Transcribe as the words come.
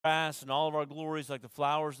grass and all of our glories like the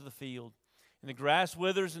flowers of the field. And the grass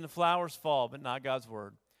withers and the flowers fall, but not God's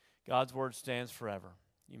word. God's word stands forever.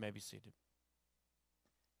 You may be seated.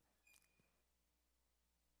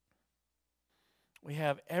 We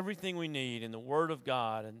have everything we need in the Word of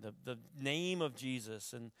God and the name of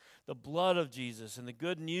Jesus and the blood of Jesus and the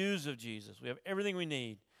good news of Jesus. We have everything we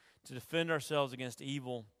need to defend ourselves against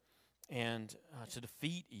evil and to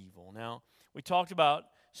defeat evil. Now, we talked about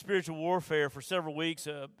spiritual warfare for several weeks,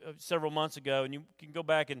 several months ago, and you can go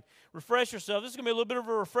back and refresh yourself. This is going to be a little bit of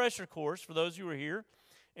a refresher course for those who are here,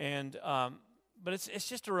 and but it's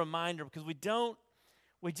just a reminder because we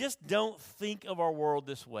just don't think of our world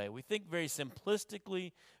this way. We think very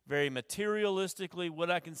simplistically, very materialistically.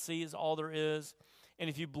 What I can see is all there is. And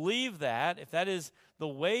if you believe that, if that is the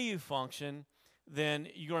way you function, then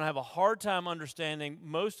you're going to have a hard time understanding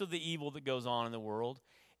most of the evil that goes on in the world.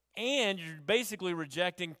 And you're basically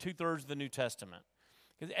rejecting 2/3 of the New Testament.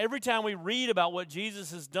 Because every time we read about what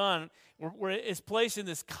Jesus has done, it's placing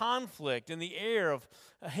this conflict in the air of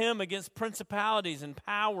him against principalities and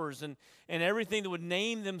powers and everything that would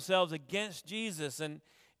name themselves against Jesus.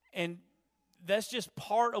 And that's just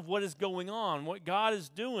part of what is going on. What God is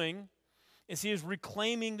doing is he is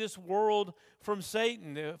reclaiming this world from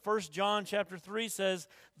Satan. 1 John chapter 3 says,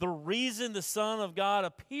 the reason the Son of God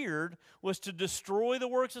appeared was to destroy the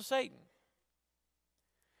works of Satan.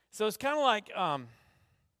 So it's kind of like...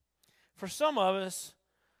 for some of us,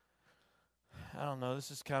 I don't know,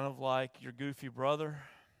 this is kind of like your goofy brother.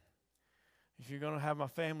 If you're going to have my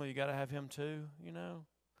family, you got to have him too, you know.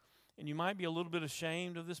 And you might be a little bit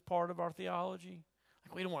ashamed of this part of our theology.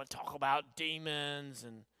 Like we don't want to talk about demons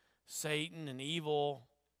and Satan and evil.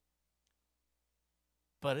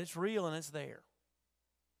 But it's real and it's there.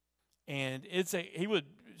 And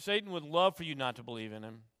Satan would love for you not to believe in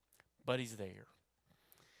him, but he's there.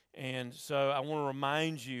 And so I want to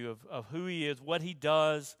remind you of who he is, what he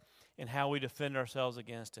does, and how we defend ourselves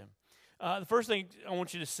against him. The first thing I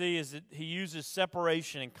want you to see is that he uses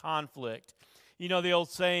separation and conflict. You know, the old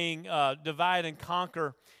saying, divide and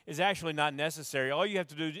conquer is actually not necessary. All you have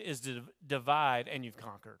to do is divide, and you've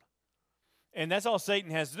conquered. And that's all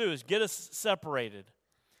Satan has to do, is get us separated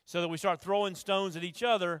so that we start throwing stones at each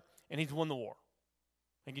other, and he's won the war.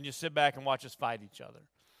 He can just sit back and watch us fight each other.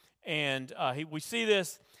 And we see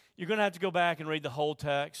this. You're going to have to go back and read the whole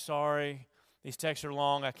text. Sorry, these texts are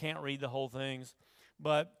long. I can't read the whole things.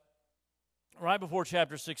 But right before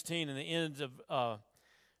chapter 16 and the end of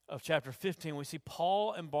chapter 15, we see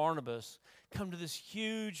Paul and Barnabas come to this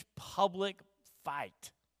huge public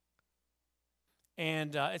fight.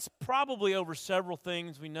 And it's probably over several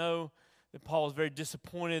things. We know that Paul was very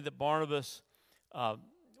disappointed that Barnabas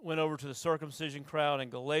went over to the circumcision crowd in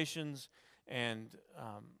Galatians, and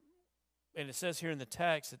it says here in the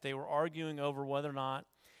text that they were arguing over whether or not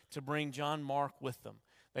to bring John Mark with them.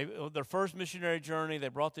 Their first missionary journey, they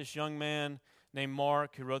brought this young man named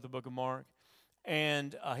Mark who wrote the book of Mark,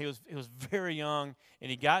 and he was very young, and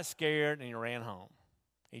he got scared and he ran home.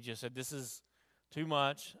 He just said, "This is too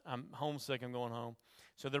much. I'm homesick. I'm going home."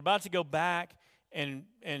 So they're about to go back, and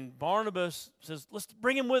Barnabas says, "Let's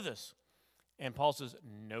bring him with us." And Paul says,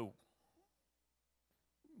 "No.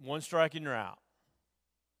 One strike and you're out."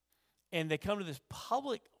 And they come to this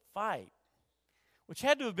public fight, which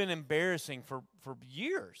had to have been embarrassing for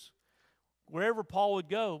years. Wherever Paul would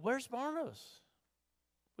go, "Where's Barnabas?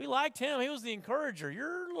 We liked him. He was the encourager.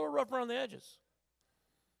 You're a little rough around the edges."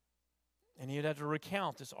 And he'd have to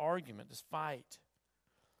recount this argument, this fight,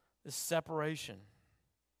 this separation.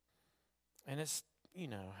 And it's, you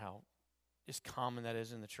know, how just common that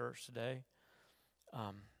is in the church today.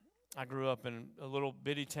 I grew up in a little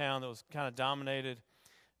bitty town that was kind of dominated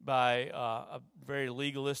by a very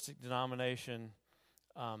legalistic denomination.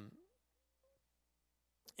 And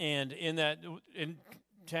in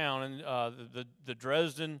town, in the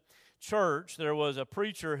Dresden church, there was a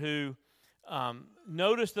preacher who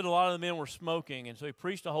noticed that a lot of the men were smoking, and so he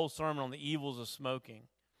preached a whole sermon on the evils of smoking.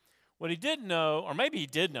 What he didn't know, or maybe he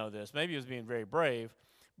did know this, maybe he was being very brave,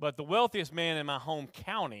 but the wealthiest man in my home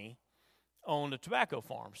county owned a tobacco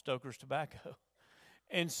farm, Stoker's Tobacco.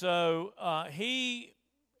 And so he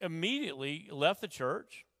immediately left the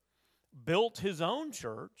church, built his own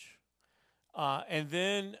church, and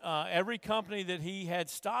then every company that he had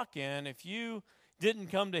stock in, if you didn't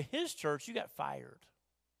come to his church, you got fired.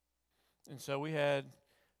 And so we had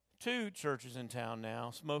 2 churches in town now,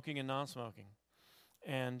 smoking and non-smoking.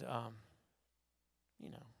 And, you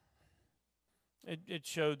know, it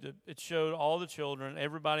showed all the children,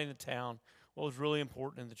 everybody in the town, what was really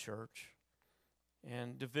important in the church.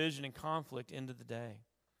 And division and conflict into the day.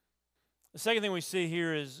 The second thing we see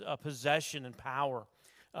here is possession and power.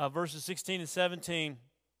 verses 16 and 17,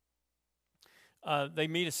 they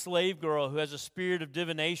meet a slave girl who has a spirit of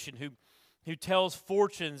divination, who tells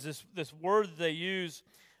fortunes. This word that they use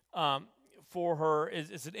for her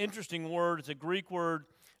is an interesting word. It's a Greek word.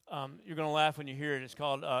 You're going to laugh when you hear it. It's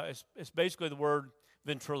called. It's basically the word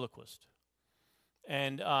ventriloquist,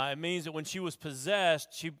 and it means that when she was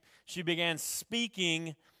possessed, she began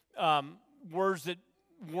speaking words that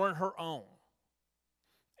weren't her own,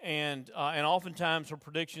 and oftentimes her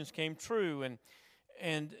predictions came true,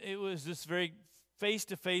 and it was this very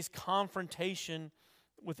face-to-face confrontation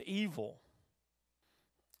with evil.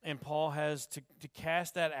 And Paul has to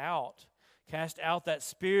cast out that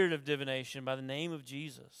spirit of divination by the name of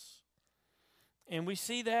Jesus. And we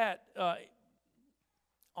see that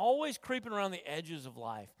always creeping around the edges of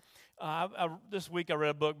life. This week I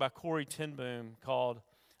read a book by Corrie ten Boom called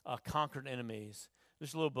Conquered Enemies.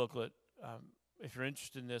 Just a little booklet. If you're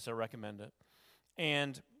interested in this, I recommend it.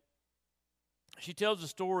 And she tells the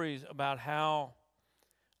stories about how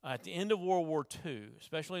at the end of World War II,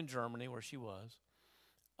 especially in Germany where she was,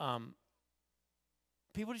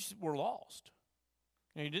 people just were lost.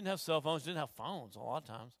 You didn't have cell phones, didn't have phones a lot of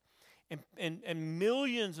times. And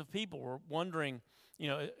millions of people were wondering,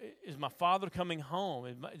 is my father coming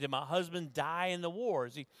home? Did my husband die in the war?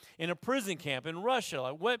 Is he in a prison camp in Russia?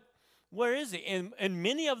 Like, where is he? And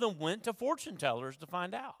many of them went to fortune tellers to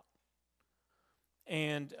find out.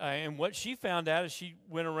 And what she found out as she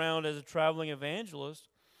went around as a traveling evangelist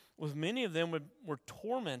was many of them were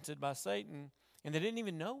tormented by Satan, and they didn't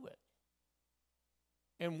even know it.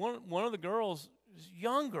 And one of the girls, this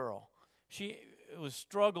young girl, she was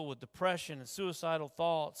struggled with depression and suicidal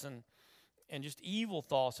thoughts and just evil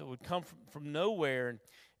thoughts that would come from nowhere.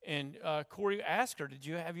 And Corrie asked her,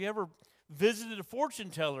 have you ever visited a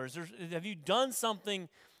fortune teller? Have you done something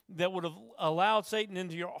that would have allowed Satan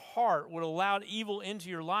into your heart, would have allowed evil into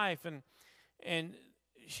your life? And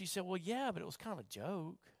she said, well, yeah, but it was kind of a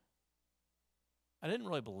joke. I didn't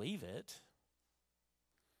really believe it.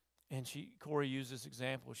 And Corrie used this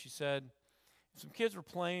example. She said, if some kids were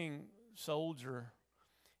playing soldier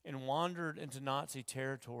and wandered into Nazi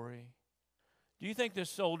territory, do you think the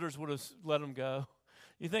soldiers would have let them go?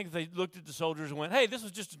 You think if they looked at the soldiers and went, hey, this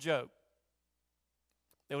was just a joke,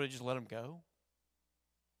 they would have just let them go?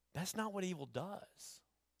 That's not what evil does.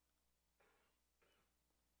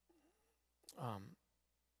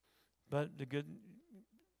 But the good,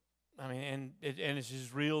 and it's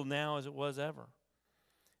as real now as it was ever.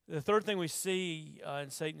 The third thing we see in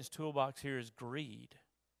Satan's toolbox here is greed.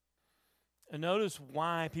 And notice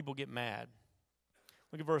why people get mad.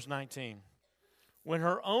 Look at verse 19. When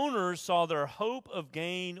her owners saw their hope of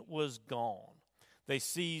gain was gone, they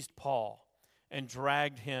seized Paul and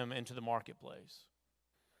dragged him into the marketplace.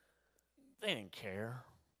 They didn't care.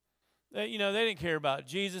 They didn't care about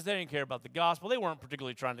Jesus. They didn't care about the gospel. They weren't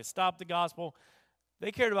particularly trying to stop the gospel.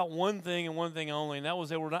 They cared about one thing and one thing only, and that was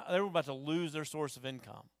they were about to lose their source of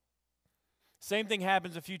income. Same thing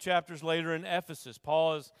happens a few chapters later in Ephesus.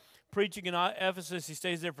 Paul is preaching in Ephesus. He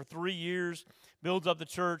stays there for 3 years, builds up the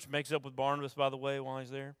church, makes up with Barnabas, by the way, while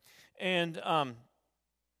he's there. And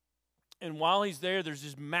while he's there, there's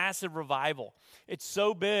this massive revival. It's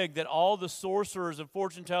so big that all the sorcerers and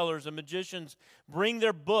fortune tellers and magicians bring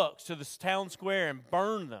their books to this town square and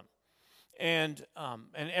burn them. And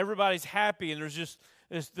everybody's happy, and there's just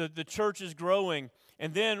the church is growing.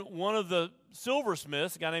 And then one of the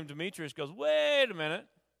silversmiths, a guy named Demetrius, goes, wait a minute.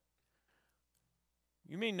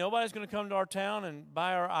 You mean nobody's going to come to our town and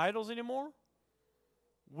buy our idols anymore?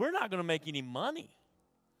 We're not going to make any money.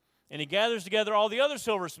 And he gathers together all the other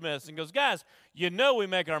silversmiths and goes, guys, we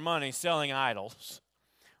make our money selling idols.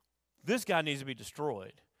 This guy needs to be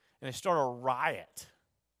destroyed. And they start a riot,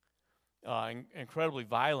 incredibly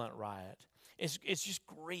violent riot. It's just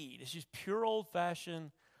greed. It's just pure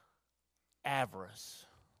old-fashioned avarice,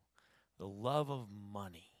 the love of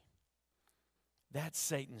money. That's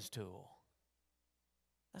Satan's tool.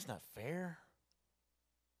 That's not fair.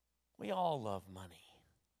 We all love money.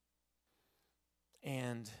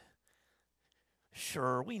 And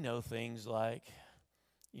sure, we know things like,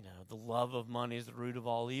 the love of money is the root of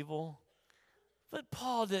all evil. But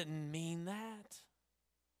Paul didn't mean that.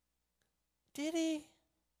 Did he?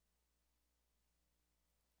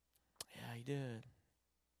 Yeah, he did.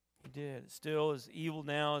 He did. It's still as evil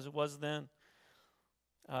now as it was then.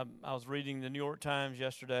 I was reading the New York Times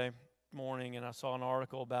yesterday morning, and I saw an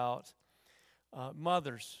article about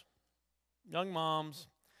mothers, young moms,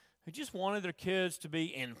 who just wanted their kids to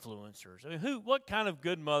be influencers. I mean, what kind of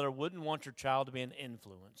good mother wouldn't want your child to be an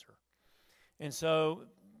influencer? And so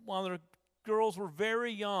while their girls were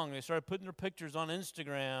very young, they started putting their pictures on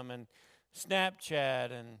Instagram and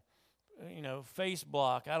Snapchat and,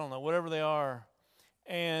 Facebook, I don't know, whatever they are.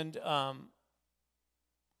 And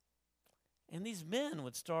these men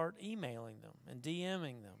would start emailing them and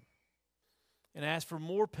DMing them and ask for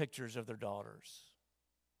more pictures of their daughters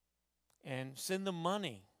and send them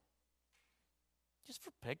money just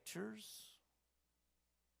for pictures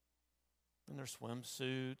in their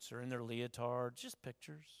swimsuits or in their leotards, just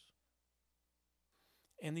pictures.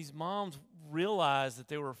 And these moms realized that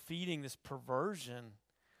they were feeding this perversion,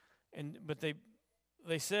 but they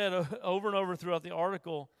said over and over throughout the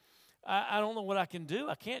article, I don't know what I can do.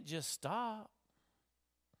 I can't just stop.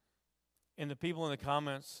 And the people in the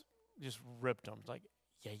comments just ripped them. It's like,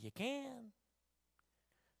 yeah, you can.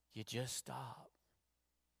 You just stop.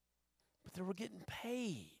 But they were getting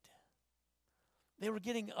paid. They were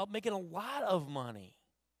making a lot of money.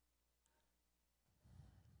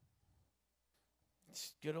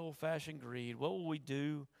 It's good old-fashioned greed. What will we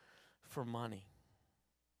do for money?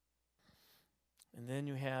 And then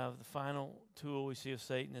you have the final tool we see of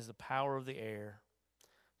Satan is the power of the air,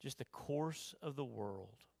 just the course of the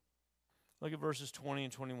world. Look at verses 20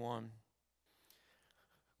 and 21.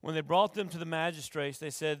 When they brought them to the magistrates, they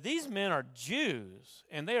said, "These men are Jews,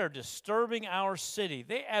 and they are disturbing our city.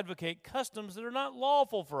 They advocate customs that are not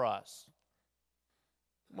lawful for us."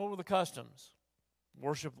 What were the customs?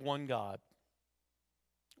 Worship one God.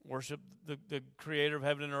 Worship the creator of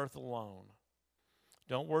heaven and earth alone.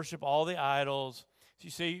 Don't worship all the idols. So you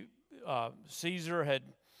see, Caesar had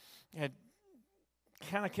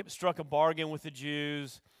kind of struck a bargain with the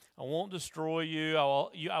Jews. I won't destroy you.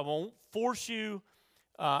 I won't force you.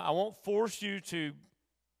 I won't force you to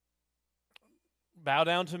bow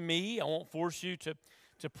down to me. I won't force you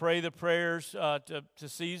to pray the prayers to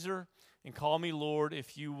Caesar and call me Lord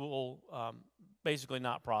if you will basically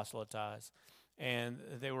not proselytize. And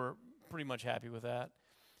they were pretty much happy with that.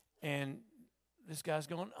 And this guy's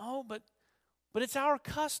going, oh, but it's our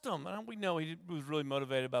custom. And we know he was really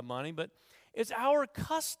motivated by money, but it's our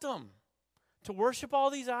custom to worship all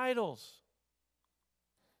these idols.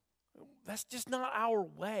 That's just not our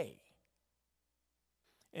way.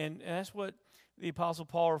 And that's what the Apostle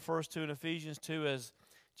Paul refers to in Ephesians 2 as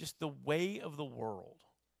just the way of the world,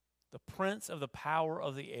 the prince of the power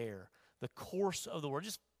of the air, the course of the world,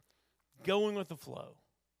 just going with the flow.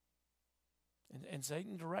 And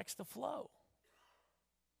Satan directs the flow.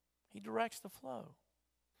 He directs the flow.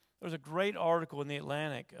 There was a great article in The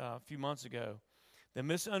Atlantic a few months ago, The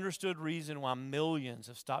Misunderstood Reason Why Millions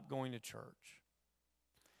Have Stopped Going to Church.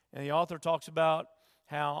 And the author talks about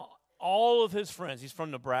how all of his friends, he's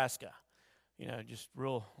from Nebraska, just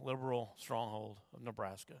real liberal stronghold of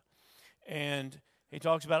Nebraska. And he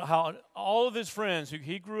talks about how all of his friends who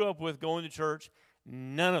he grew up with going to church,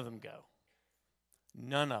 none of them go.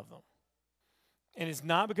 None of them. And it's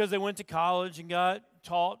not because they went to college and got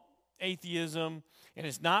taught atheism, and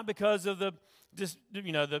it's not because of the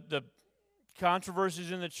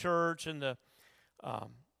controversies in the church and the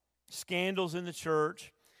scandals in the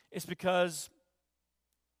church. It's because,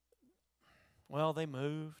 they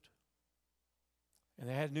moved, and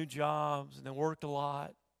they had new jobs, and they worked a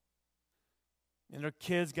lot, and their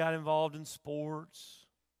kids got involved in sports,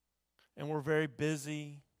 and were very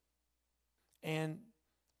busy, and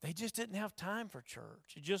they just didn't have time for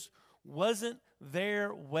church. It just wasn't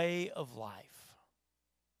their way of life.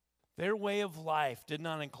 Their way of life did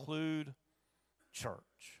not include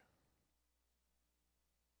church.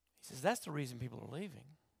 He says that's the reason people are leaving.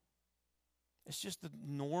 It's just the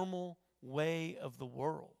normal way of the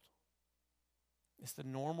world. It's the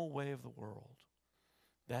normal way of the world.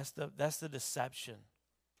 That's the deception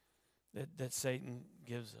that Satan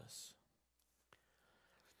gives us.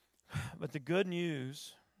 But the good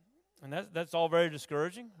news, and that's all very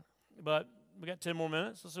discouraging, but we got 10 more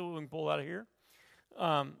minutes. Let's see what we can pull out of here.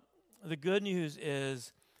 The good news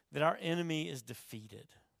is that our enemy is defeated.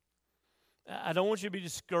 I don't want you to be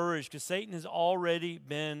discouraged because Satan has already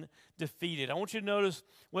been defeated. I want you to notice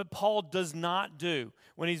what Paul does not do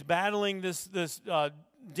when he's battling this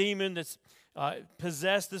demon that's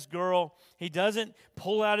possessed this girl. He doesn't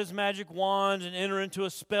pull out his magic wand and enter into a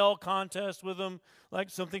spell contest with him like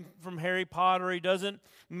something from Harry Potter. He doesn't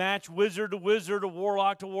match wizard to wizard or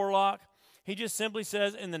warlock to warlock. He just simply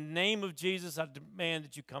says, in the name of Jesus, I demand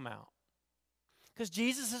that you come out. Because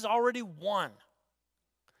Jesus has already won.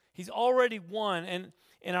 He's already won,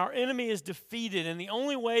 and our enemy is defeated. And the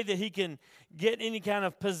only way that he can get any kind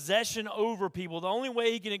of possession over people, the only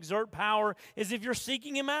way he can exert power is if you're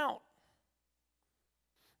seeking him out.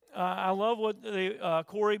 I love what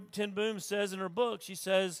Corrie ten Boom says in her book. She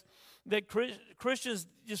says that Christians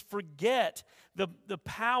just forget the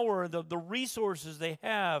power, the resources they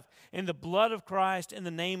have in the blood of Christ, in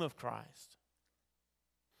the name of Christ.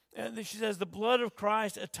 And she says the blood of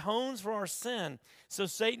Christ atones for our sin, so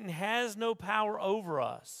Satan has no power over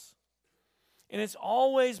us. And it's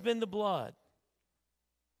always been the blood.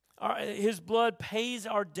 His blood pays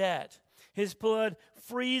our debt. His blood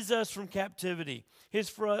frees us from captivity. His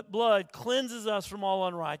blood cleanses us from all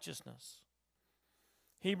unrighteousness.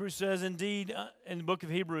 Hebrews says, indeed, in the book of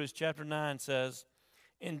Hebrews, chapter 9 says,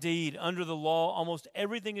 indeed, under the law, almost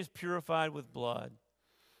everything is purified with blood.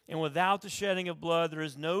 And without the shedding of blood, there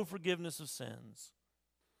is no forgiveness of sins.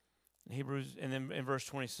 Hebrews, and then in verse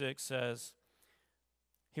 26 says,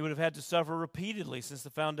 he would have had to suffer repeatedly since the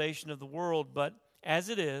foundation of the world, but as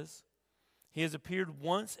it is, he has appeared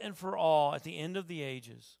once and for all at the end of the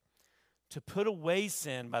ages to put away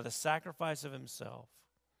sin by the sacrifice of himself.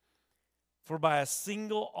 For by a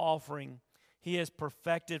single offering he has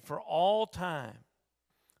perfected for all time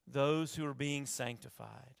those who are being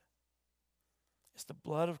sanctified. It's the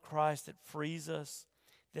blood of Christ that frees us,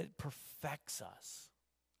 that perfects us.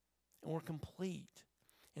 And we're complete.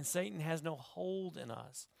 And Satan has no hold in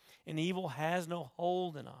us. And evil has no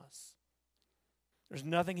hold in us. There's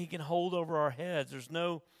nothing he can hold over our heads. There's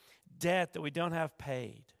no debt that we don't have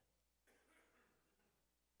paid.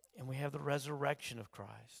 And we have the resurrection of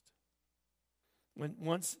Christ.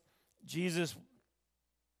 Once Jesus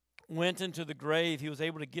went into the grave, he was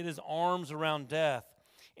able to get his arms around death,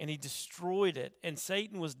 and he destroyed it. And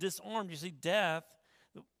Satan was disarmed. You see, death,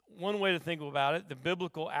 one way to think about it, the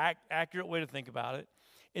biblical accurate way to think about it,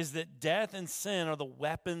 is that death and sin are the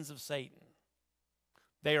weapons of Satan.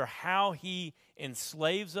 They are how he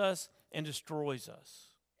enslaves us and destroys us.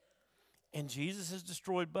 And Jesus has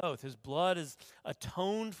destroyed both. His blood has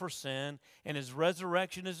atoned for sin, and his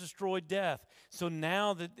resurrection has destroyed death. So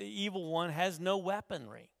now that the evil one has no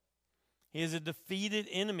weaponry. He is a defeated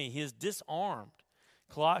enemy. He is disarmed.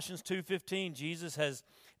 Colossians 2:15, Jesus has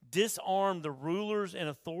disarmed the rulers and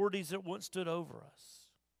authorities that once stood over us.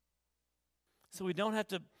 So we don't have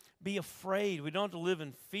to be afraid. We don't have to live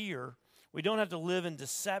in fear. We don't have to live in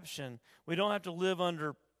deception. We don't have to live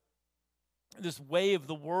under this way of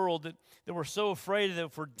the world that we're so afraid that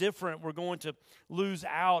if we're different, we're going to lose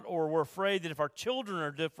out, or we're afraid that if our children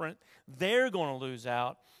are different, they're going to lose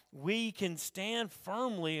out. We can stand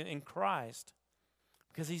firmly in Christ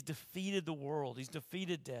because he's defeated the world. He's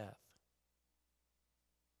defeated death.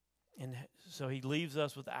 And so he leaves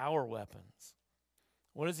us with our weapons.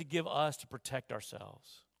 What does he give us to protect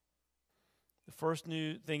ourselves? The first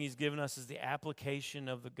new thing he's given us is the application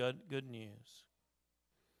of the good news.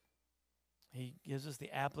 He gives us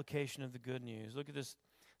the application of the good news. Look at this.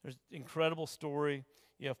 There's an incredible story.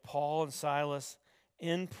 You have Paul and Silas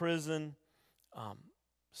in prison,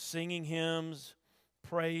 singing hymns,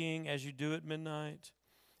 praying as you do at midnight.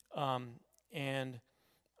 And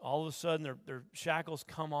all of a sudden their shackles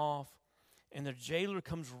come off, and the jailer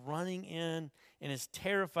comes running in and is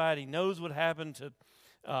terrified. He knows what happened to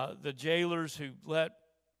the jailers who let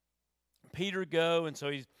Peter go, and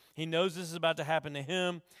so he knows this is about to happen to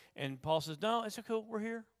him. And Paul says, no, it's okay, we're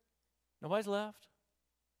here. Nobody's left.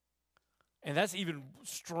 And that's even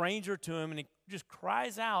stranger to him, and he just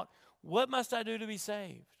cries out, what must I do to be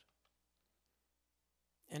saved?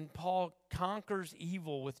 And Paul conquers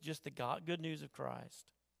evil with just the good news of Christ.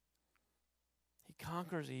 He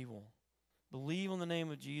conquers evil. Believe on the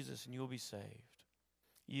name of Jesus and you'll be saved.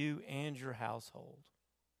 You and your household.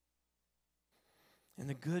 And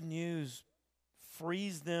the good news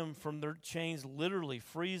frees them from their chains, literally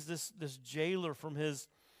frees this jailer from his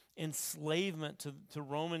enslavement to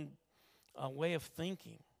Roman way of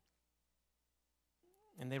thinking.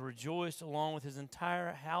 And they rejoiced along with his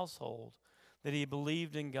entire household that he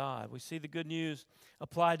believed in God. We see the good news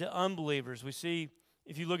applied to unbelievers. We see,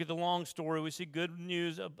 if you look at the long story, we see good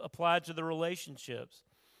news applied to the relationships.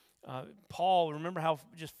 Paul, remember how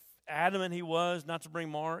just adamant he was not to bring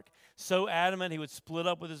Mark? So adamant he would split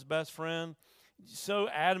up with his best friend. So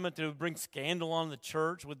adamant that it would bring scandal on the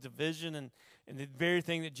church with division and the very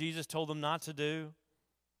thing that Jesus told them not to do.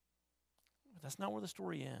 But that's not where the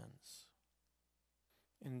story ends.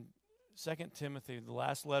 In 2 Timothy, the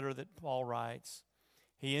last letter that Paul writes,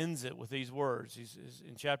 he ends it with these words. He's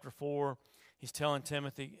in chapter 4, he's telling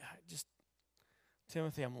Timothy,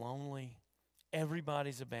 Timothy, I'm lonely.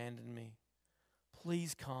 Everybody's abandoned me.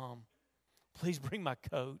 Please come. Please bring my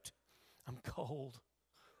coat. I'm cold.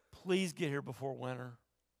 Please get here before winter.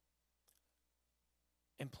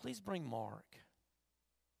 And please bring Mark.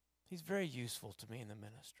 He's very useful to me in the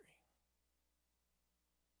ministry.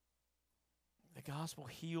 The gospel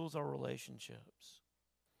heals our relationships.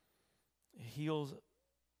 It heals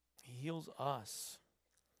us.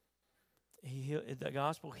 The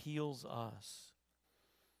gospel heals us.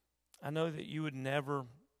 I know that you would never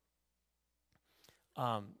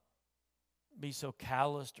be so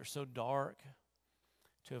calloused or so dark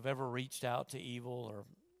to have ever reached out to evil or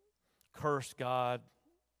cursed God,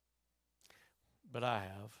 but I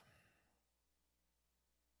have.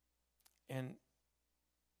 And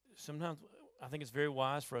sometimes I think it's very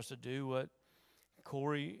wise for us to do what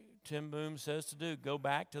Corey Ten Boom says to do. Go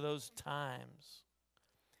back to those times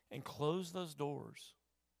and close those doors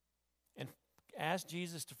and ask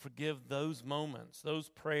Jesus to forgive those moments, those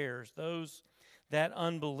prayers, that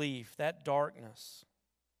unbelief, that darkness.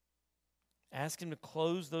 Ask him to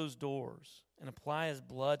close those doors and apply his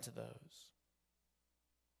blood to those.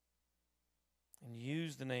 And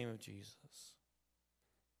use the name of Jesus.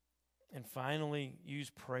 And finally, use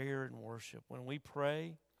prayer and worship. When we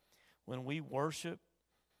pray, when we worship,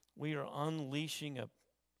 we are unleashing a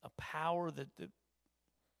power that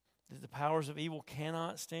the powers of evil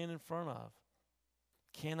cannot stand in front of.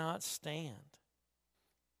 Cannot stand.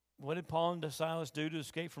 What did Paul and Silas do to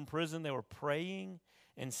escape from prison? They were praying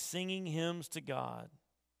and singing hymns to God,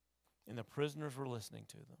 and the prisoners were listening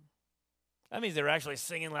to them. That means they were actually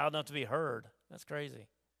singing loud enough to be heard. That's crazy.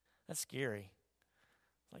 That's scary.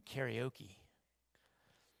 It's like karaoke.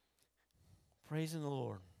 Praising the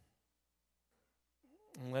Lord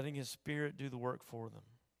and letting his Spirit do the work for them.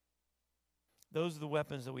 Those are the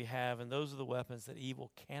weapons that we have, and those are the weapons that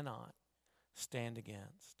evil cannot stand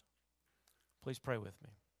against. Please pray with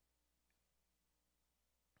me.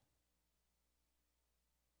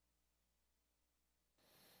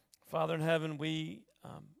 Father in heaven, we're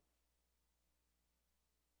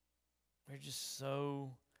just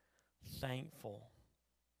so thankful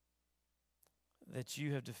that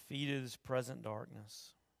you have defeated this present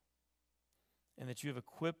darkness and that you have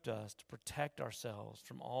equipped us to protect ourselves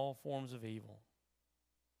from all forms of evil.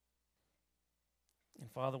 And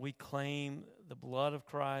Father, we claim the blood of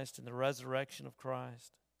Christ and the resurrection of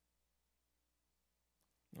Christ.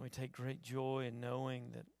 And we take great joy in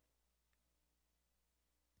knowing that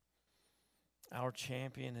our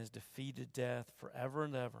champion has defeated death forever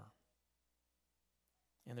and ever.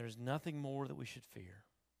 And there's nothing more that we should fear.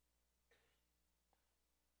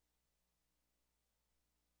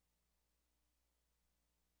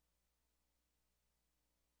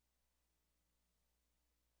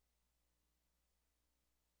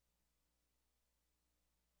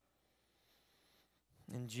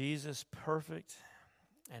 In Jesus' perfect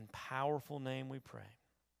and powerful name we pray.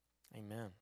 Amen.